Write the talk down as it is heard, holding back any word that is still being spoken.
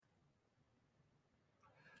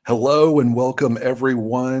Hello and welcome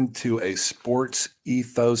everyone to a Sports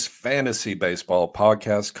Ethos Fantasy Baseball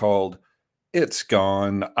podcast called It's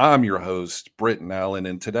Gone. I'm your host, Britton Allen,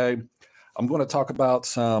 and today I'm going to talk about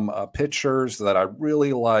some pitchers that I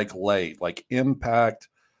really like late, like impact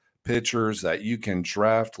pitchers that you can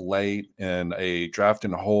draft late in a draft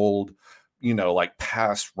and hold, like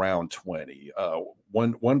past round 20.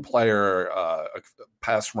 One player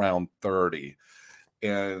past round 30,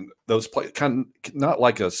 and those play kind of not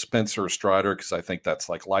like a Spencer Strider, because I think that's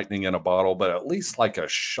like lightning in a bottle, but at least like a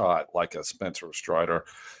shot like a Spencer Strider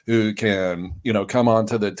who can, come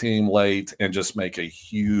onto the team late and just make a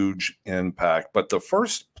huge impact. But the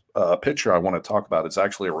first pitcher I want to talk about is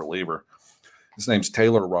actually a reliever. His name's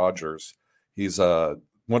Taylor Rogers. He's one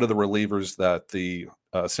of the relievers that the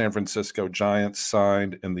San Francisco Giants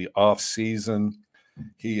signed in the off season.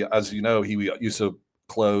 He, as you know, he used to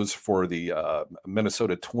close for the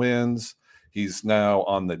Minnesota Twins. He's now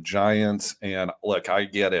on the Giants. And look, I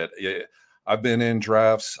get it. I've been in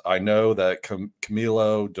drafts. I know that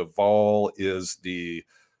Camilo Duvall is the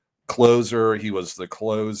closer. He was the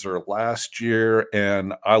closer last year,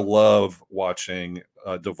 and I love watching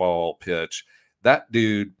Duvall pitch. That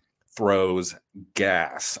dude throws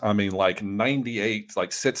gas. I mean, like 98,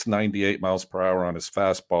 like sits 98 miles per hour on his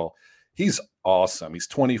fastball. He's awesome. He's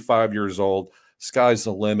 25 years old. Sky's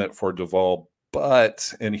the limit for Duvall.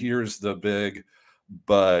 But, and here's the big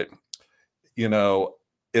but, you know,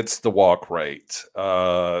 it's the walk rate.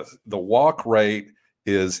 The walk rate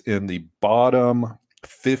is in the bottom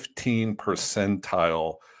 15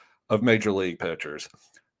 percentile of major league pitchers.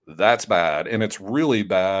 That's bad. And it's really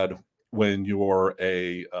bad when you're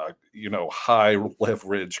a high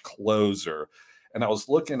leverage closer. And I was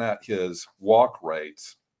looking at his walk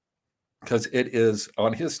rates because it is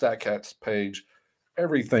on his StatCats page.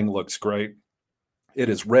 Everything looks great. It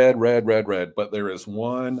is red, red, red, red. But there is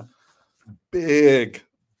one big,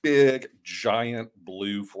 big, giant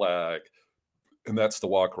blue flag, and that's the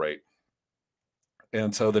walk rate.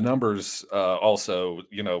 And so the numbers also,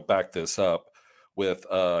 back this up with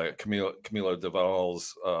Camilo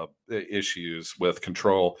Duvall's issues with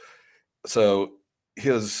control. So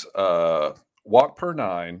his walk per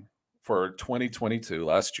nine for 2022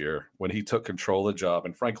 last year when he took control of the job,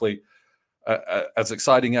 and frankly, as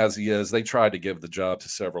exciting as he is, they tried to give the job to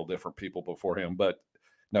several different people before him. But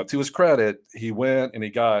now, to his credit, he went and he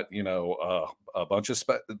got a bunch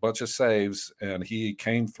of saves, and he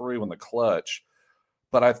came through in the clutch.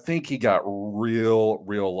 But I think he got real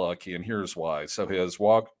lucky, and here's why. So his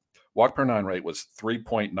walk per nine rate was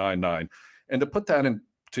 3.99, and to put that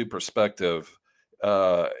into perspective,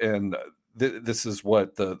 and this is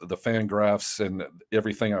what the fan graphs and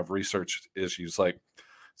everything I've researched issues like.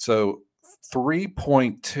 So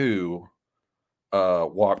 3.2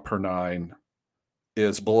 walk per nine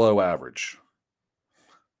is below average.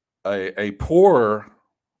 A poor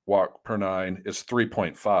walk per nine is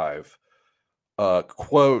 3.5.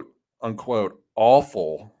 Quote unquote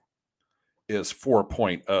awful is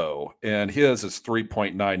 4.0, and his is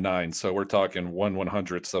 3.99. So we're talking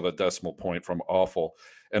 1/100th of a decimal point from awful.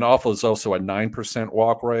 And awful is also a 9%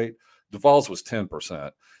 walk rate. Duvall's was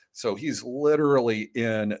 10%. So he's literally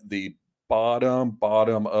in the bottom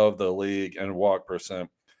of the league in walk percent.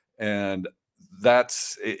 And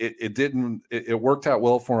that's it worked out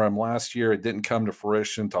well for him last year. It didn't come to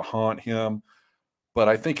fruition to haunt him, but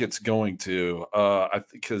I think it's going to.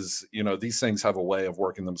 Because these things have a way of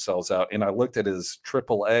working themselves out. And I looked at his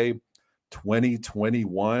AAA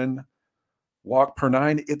 2021 walk per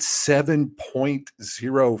nine. It's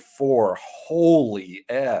 7.04. Holy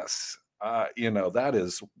s!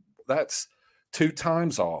 That's two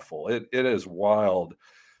times awful. It is wild.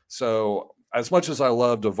 So as much as I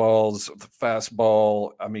love Duvall's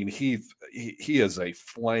fastball, I mean he is a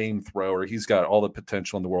flamethrower. He's got all the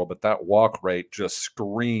potential in the world, but that walk rate just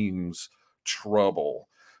screams trouble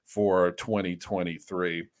for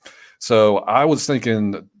 2023. So I was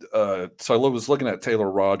thinking, so I was looking at Taylor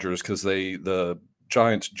Rogers because the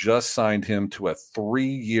Giants just signed him to a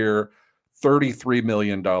 3-year, $33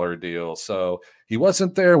 million deal. So he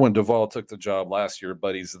wasn't there when Duvall took the job last year,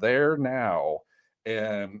 but he's there now.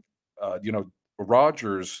 And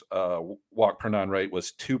Rogers' walk per nine rate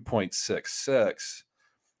was 2.66,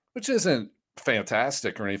 which isn't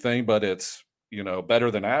fantastic or anything, but it's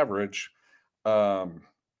better than average.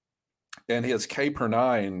 And his K per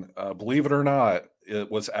nine, believe it or not, it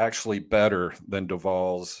was actually better than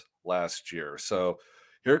Duvall's last year. So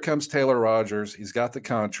here comes Taylor Rogers. He's got the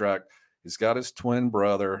contract. He's got his twin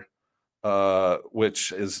brother,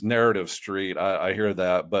 which is Narrative Street. I hear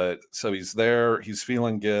that. But so he's there. He's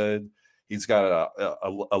feeling good. He's got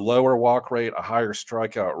a lower walk rate, a higher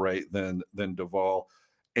strikeout rate than Duvall,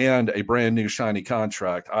 and a brand new shiny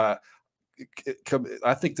contract. I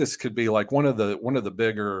think this could be like one of the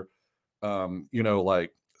bigger,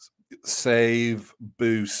 like save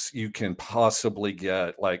boosts you can possibly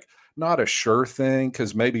get. Like not a sure thing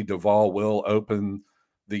because maybe Duvall will open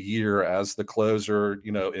the year as the closer,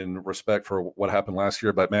 in respect for what happened last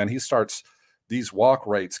year. But man, he starts these walk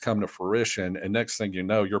rates come to fruition, and next thing you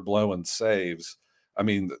know, you're blowing saves. I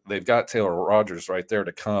mean, they've got Taylor Rogers right there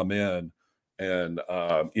to come in and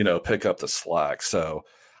pick up the slack. So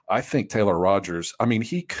I think Taylor Rogers, I mean,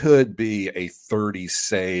 he could be a 30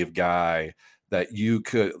 save guy that you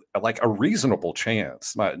could like a reasonable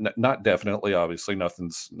chance, not definitely, obviously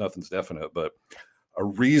nothing's definite, but a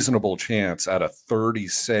reasonable chance at a 30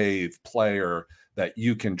 save player that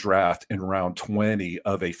you can draft in round 20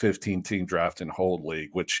 of a 15 team draft and hold league,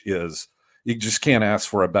 which is, you just can't ask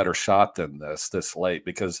for a better shot than this late,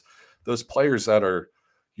 because those players that are,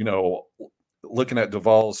 looking at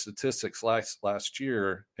Duvall's statistics last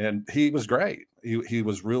year, and he was great. He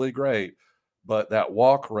was really great, but that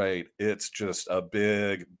walk rate, it's just a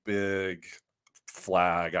big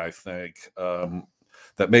flag, I think,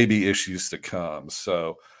 that may be issues to come.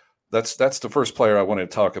 So that's the first player I wanted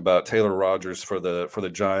to talk about, Taylor Rogers for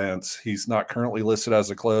the Giants. He's not currently listed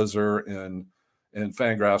as a closer in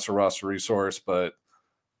Fangraphs or Roster Resource, but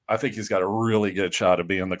I think he's got a really good shot of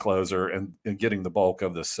being the closer and getting the bulk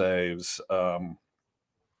of the saves,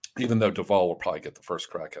 even though Duvall will probably get the first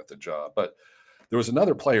crack at the job. But there was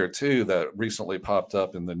another player, too, that recently popped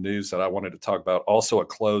up in the news that I wanted to talk about, also a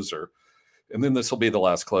closer. And then this will be the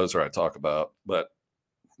last closer I talk about. But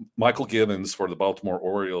Michael Givens for the Baltimore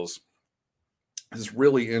Orioles is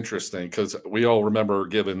really interesting because we all remember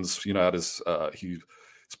Givens, at his he's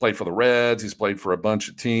played for the Reds. He's played for a bunch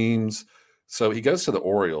of teams. So he goes to the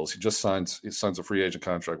Orioles. He signs a free agent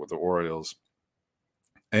contract with the Orioles.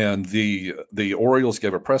 And the Orioles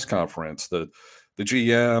gave a press conference, the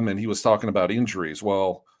GM, and he was talking about injuries.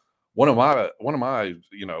 Well, one of my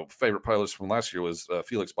favorite players from last year was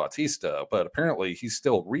Felix Bautista, but apparently he's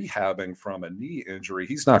still rehabbing from a knee injury.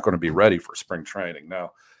 He's not going to be ready for spring training.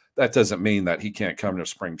 Now, that doesn't mean that he can't come to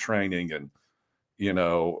spring training and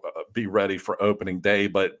be ready for opening day,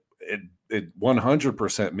 but it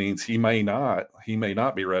 100% means he may not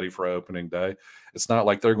be ready for opening day. It's not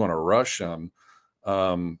like they're going to rush him.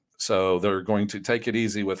 So they're going to take it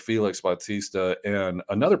easy with Felix Bautista. And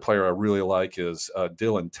another player I really like is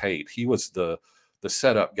Dylan Tate. He was the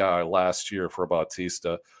setup guy last year for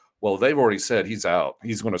Bautista. Well, they've already said he's out.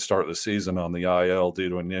 He's going to start the season on the IL due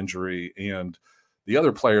to an injury. And the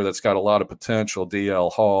other player that's got a lot of potential,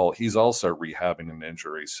 DL Hall, he's also rehabbing an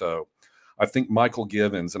injury. So I think Michael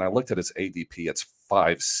Givens, and I looked at his ADP, it's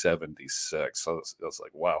 576. So I was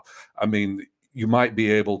like, wow. I mean, you might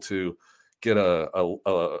be able to get the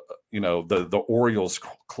Orioles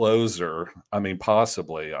closer. I mean,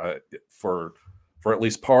 possibly for at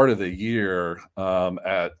least part of the year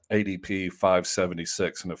at ADP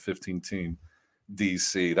 576 in a 15 team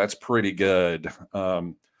DC. That's pretty good.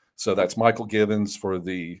 So that's Michael Givens for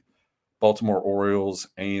the Baltimore Orioles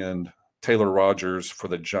and Taylor Rogers for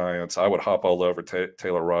the Giants. I would hop all over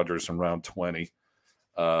Taylor Rogers in round 20,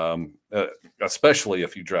 especially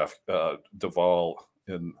if you draft Duvall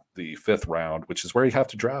in the 5th round, which is where you have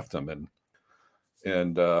to draft him.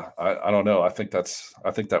 And I don't know. I think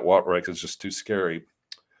that walk rate is just too scary.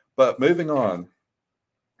 But moving on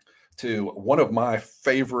to one of my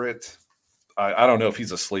favorite, I don't know if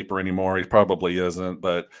he's a sleeper anymore. He probably isn't,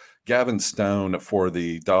 but Gavin Stone for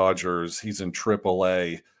the Dodgers. He's in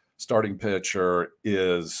AAA. Starting pitcher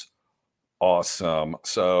is awesome.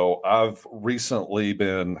 So I've recently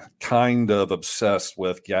been kind of obsessed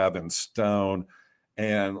with Gavin Stone.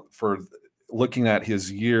 And for looking at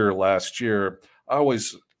his year last year,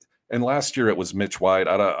 last year it was Mitch White.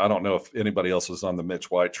 I don't know if anybody else was on the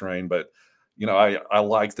Mitch White train, but I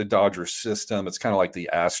like the Dodgers system. It's kind of like the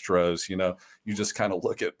Astros. You just kind of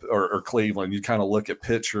look at or Cleveland. You kind of look at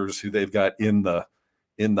pitchers who they've got in the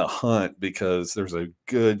hunt because there's a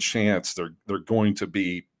good chance they're going to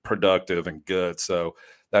be productive and good. So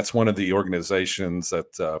that's one of the organizations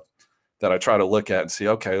that I try to look at and see.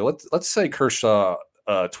 Okay, let's say Kershaw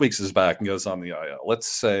tweaks his back and goes on the IL. Let's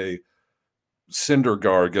say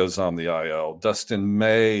Syndergaard goes on the IL. Dustin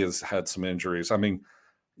May has had some injuries. I mean,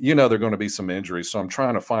 there are going to be some injuries. So I'm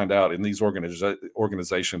trying to find out in these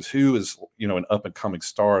organizations who is, an up and coming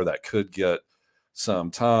star that could get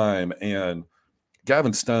some time. And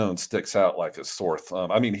Gavin Stone sticks out like a sore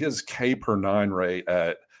thumb. I mean, his K per 9 rate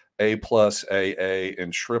at A+, AA,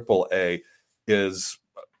 and AAA is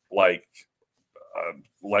like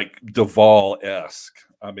like Duvall-esque.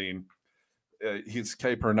 I mean, his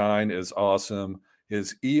K per nine is awesome.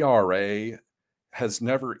 His ERA has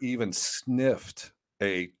never even sniffed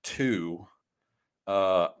a 2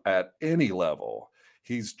 at any level.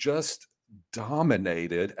 He's just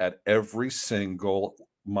dominated at every single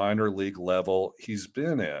minor league level he's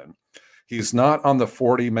been in. He's not on the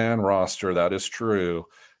 40-man roster. That is true.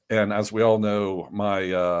 And as we all know,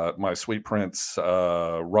 my sweet prince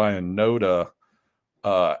Ryan Noda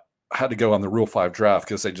had to go on the Rule 5 draft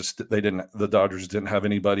because the Dodgers didn't have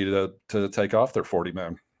anybody to take off their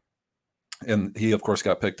 40-man. And he, of course,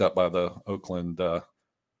 got picked up by the Oakland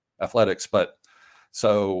Athletics. But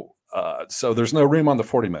so there's no room on the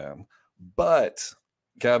 40-man. But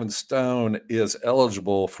Gavin Stone is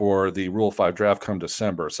eligible for the Rule 5 draft come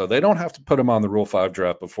December. So they don't have to put him on the Rule 5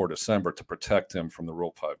 draft before December to protect him from the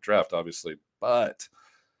Rule 5 draft, obviously. But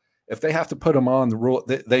if they have to put him on the rule,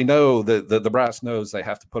 they know that the brass knows they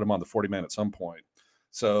have to put him on the 40-man at some point.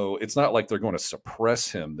 So it's not like they're going to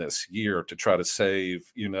suppress him this year to try to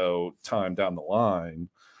save, time down the line,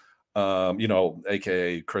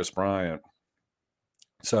 AKA Chris Bryant.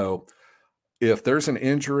 So if there's an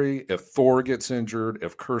injury, if Thor gets injured,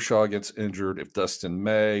 if Kershaw gets injured, if Dustin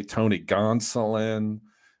May, Tony Gonsolin,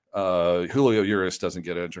 Julio Urias doesn't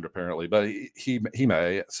get injured apparently, but he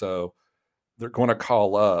may. So they're going to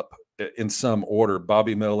call up in some order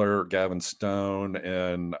Bobby Miller, Gavin Stone,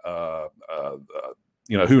 and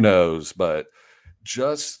who knows, but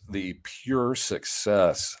just the pure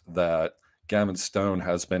success that Gavin Stone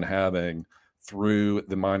has been having through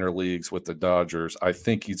the minor leagues with the Dodgers, I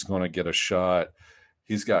think he's going to get a shot.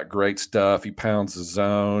 He's got great stuff. He pounds the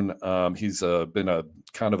zone. He's been a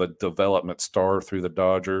kind of a development star through the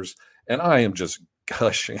Dodgers, and I am just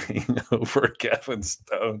gushing over Gavin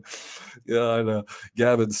Stone. Yeah, I know.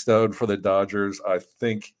 Gavin Stone for the Dodgers. I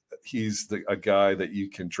think he's a guy that you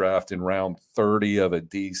can draft in round 30 of a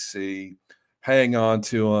DC. Hang on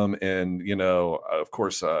to him, and of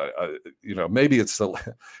course, maybe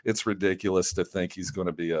it's ridiculous to think he's going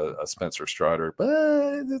to be a Spencer Strider,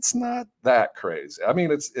 but it's not that crazy. I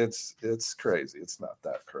mean, it's crazy. It's not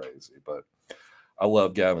that crazy, but I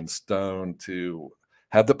love Gavin Stone to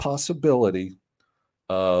have the possibility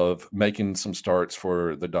of making some starts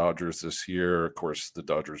for the Dodgers this year. Of course, the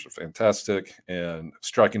Dodgers are fantastic and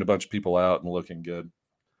striking a bunch of people out and looking good.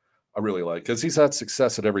 I really like, because he's had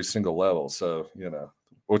success at every single level. So,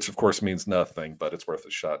 which of course means nothing, but it's worth a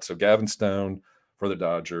shot. So Gavin Stone for the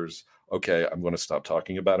Dodgers. Okay, I'm going to stop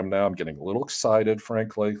talking about him now. I'm getting a little excited,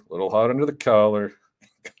 frankly, a little hot under the collar.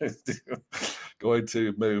 Going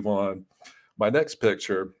to move on. My next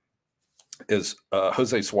picture is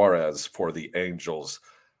Jose Suarez for the Angels.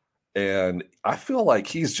 And I feel like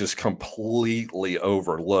he's just completely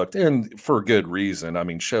overlooked, and for good reason. I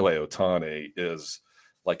mean, Shohei Ohtani is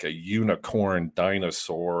like a unicorn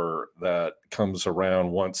dinosaur that comes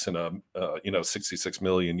around once in a 66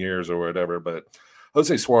 million years or whatever. But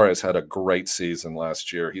Jose Suarez had a great season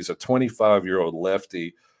last year. He's a 25-year-old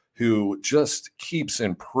lefty who just keeps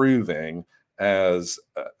improving as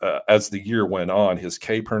the year went on. His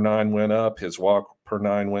K per nine went up, his walk per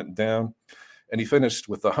nine went down, and he finished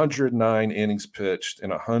with 109 innings pitched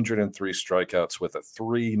and 103 strikeouts with a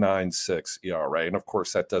 3.96 ERA. And of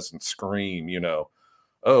course, that doesn't scream,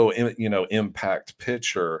 impact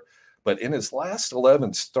pitcher. But in his last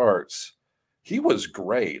 11 starts, he was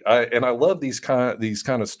great. I love these kind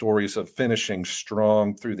of stories of finishing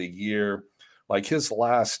strong through the year. Like his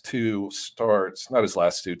last two starts, not his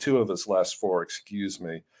last two of his last four,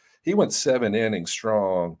 he went 7 innings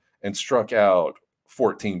strong and struck out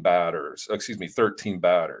 13 batters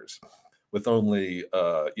with only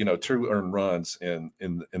 2 earned runs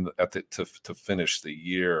to finish the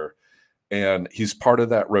year. And he's part of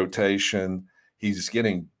that rotation. He's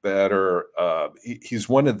getting better. He's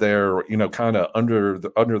one of their, kind of under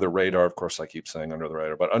the radar. Of course, I keep saying under the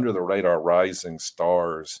radar, but under the radar rising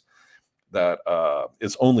stars that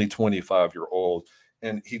is only 25-year-old,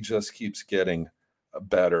 and he just keeps getting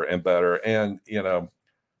better and better. And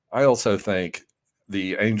I also think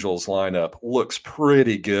the Angels lineup looks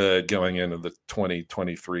pretty good going into the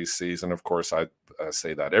 2023 season. Of course, I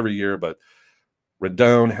say that every year, but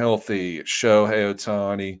Rodon healthy, Shohei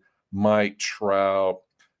Ohtani, Mike Trout,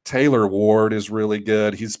 Taylor Ward is really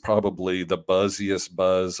good. He's probably the buzziest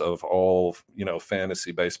buzz of all,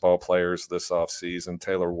 fantasy baseball players this offseason.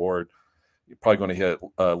 Taylor Ward, you're probably going to hit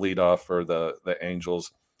lead off for the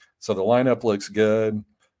Angels. So the lineup looks good.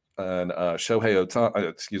 And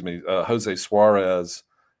Jose Suarez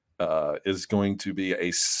is going to be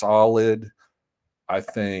a solid, I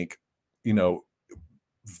think,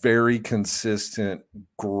 very consistent,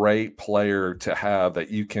 great player to have that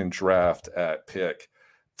you can draft at pick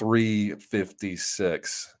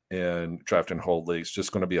 356 in draft and hold leagues.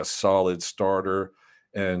 Just going to be a solid starter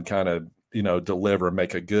and kind of, deliver,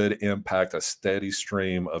 make a good impact, a steady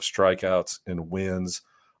stream of strikeouts and wins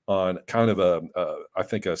on kind of I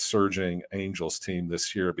think a surging Angels team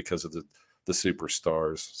this year because of the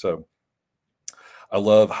superstars. So I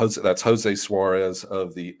love Jose. That's Jose Suarez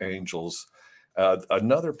of the Angels.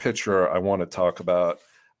 Another pitcher I want to talk about.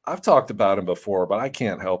 I've talked about him before, but I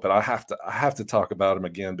can't help it. I have to talk about him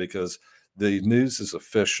again because the news is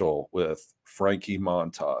official with Frankie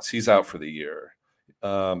Montas. He's out for the year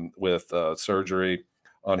with surgery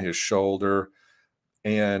on his shoulder.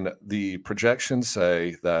 And the projections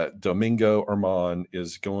say that Domingo Germán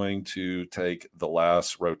is going to take the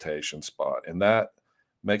last rotation spot. And that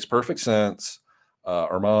makes perfect sense.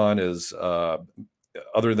 Germán is,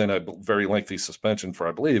 other than a very lengthy suspension for,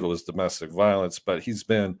 I believe it was domestic violence, but he's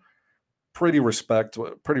been pretty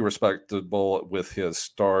respectable with his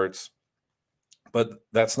starts. But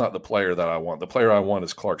that's not the player that I want. The player I want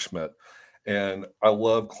is Clarke Schmidt. And I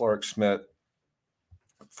love Clarke Schmidt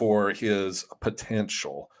for his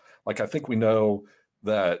potential. Like, I think we know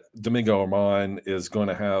that Domingo Germán is going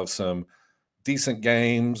to have some decent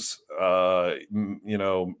games, and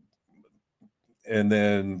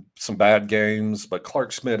then some bad games. But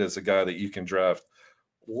Clarke Schmidt is a guy that you can draft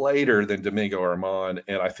later than Domingo Germán,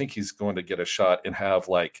 and I think he's going to get a shot and have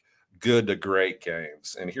like good to great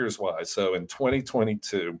games. And here's why. So in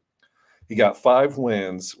 2022, he got 5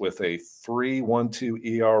 wins with a 3.12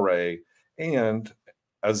 ERA, and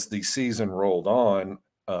as the season rolled on,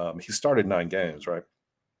 he started 9 games, right?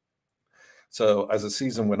 So as the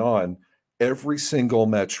season went on, every single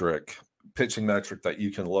pitching metric that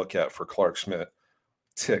you can look at for Clarke Schmidt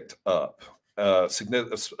ticked up.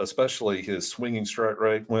 Especially his swinging strike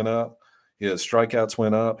rate went up, his strikeouts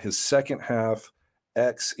went up, his second half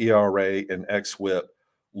xERA and xWHIP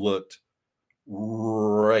looked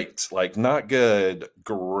great, like not good,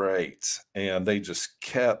 great, and they just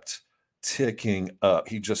kept ticking up.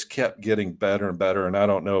 He just kept getting better and better, and I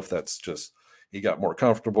don't know if that's just he got more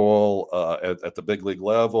comfortable at the big league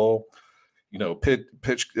level,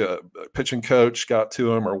 pitching coach got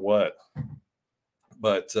to him or what.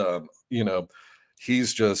 But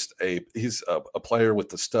he's just he's a player with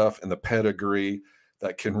the stuff and the pedigree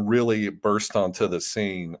that can really burst onto the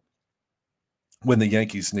scene when the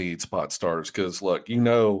Yankees need spot starters. Because look,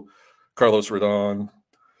 Carlos Rodon,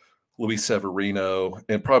 Luis Severino,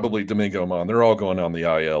 and probably Domingo Germán, they're all going on the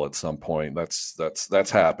IL at some point. That's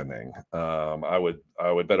happening. I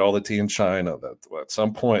would bet all the tea in China that at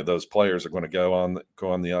some point those players are going to go on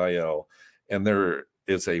the IL, and there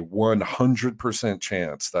is a 100%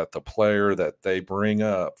 chance that the player that they bring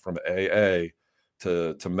up from AA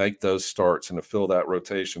to make those starts and to fill that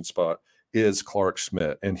rotation spot is Clarke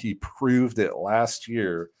Schmidt. And he proved it last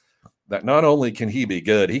year that not only can he be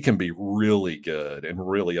good, he can be really good and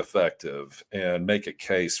really effective and make a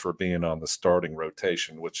case for being on the starting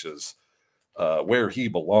rotation, which is where he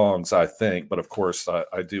belongs, I think. But of course,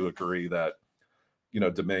 I do agree that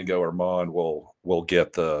Domingo Germán will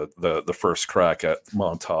get the first crack at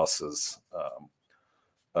Montas's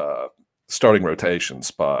starting rotation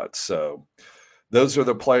spot. So those are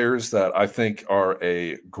the players that I think are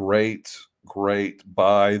a great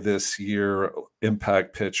buy this year.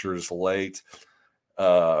 Impact pitchers late.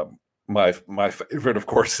 My favorite, of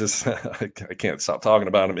course, is I can't stop talking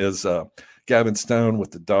about him, is Gavin Stone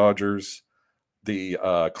with the Dodgers. The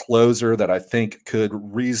closer that I think could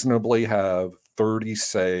reasonably have 30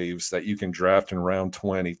 saves that you can draft in round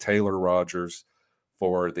 20, Taylor Rogers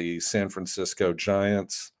for the San Francisco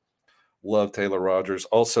Giants. Love Taylor Rogers.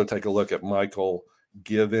 Also take a look at Michael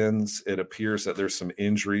Givens. It appears that there's some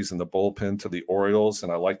injuries in the bullpen to the Orioles,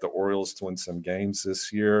 and I like the Orioles to win some games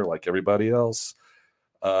this year like everybody else.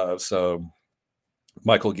 So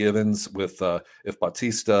Michael Givens with if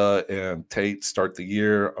Bautista and Tate start the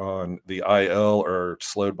year on the IL or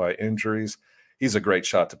slowed by injuries, he's a great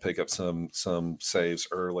shot to pick up some saves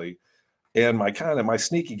early. And my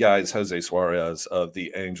sneaky guy is Jose Suarez of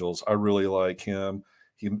the Angels. I really like him.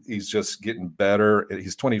 He's just getting better.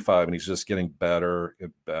 He's 25 and he's just getting better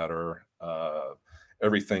and better.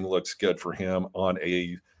 Everything looks good for him on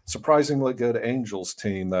a surprisingly good Angels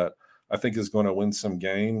team that I think is going to win some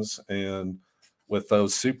games. And with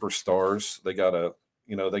those superstars, they got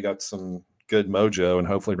some good mojo, and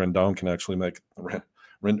hopefully Rendon can actually make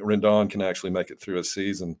it through a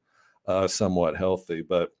season somewhat healthy.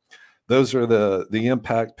 But those are the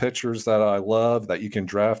impact pitchers that I love that you can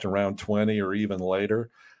draft around 20 or even later.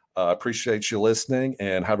 Appreciate you listening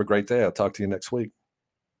and have a great day. I'll talk to you next week.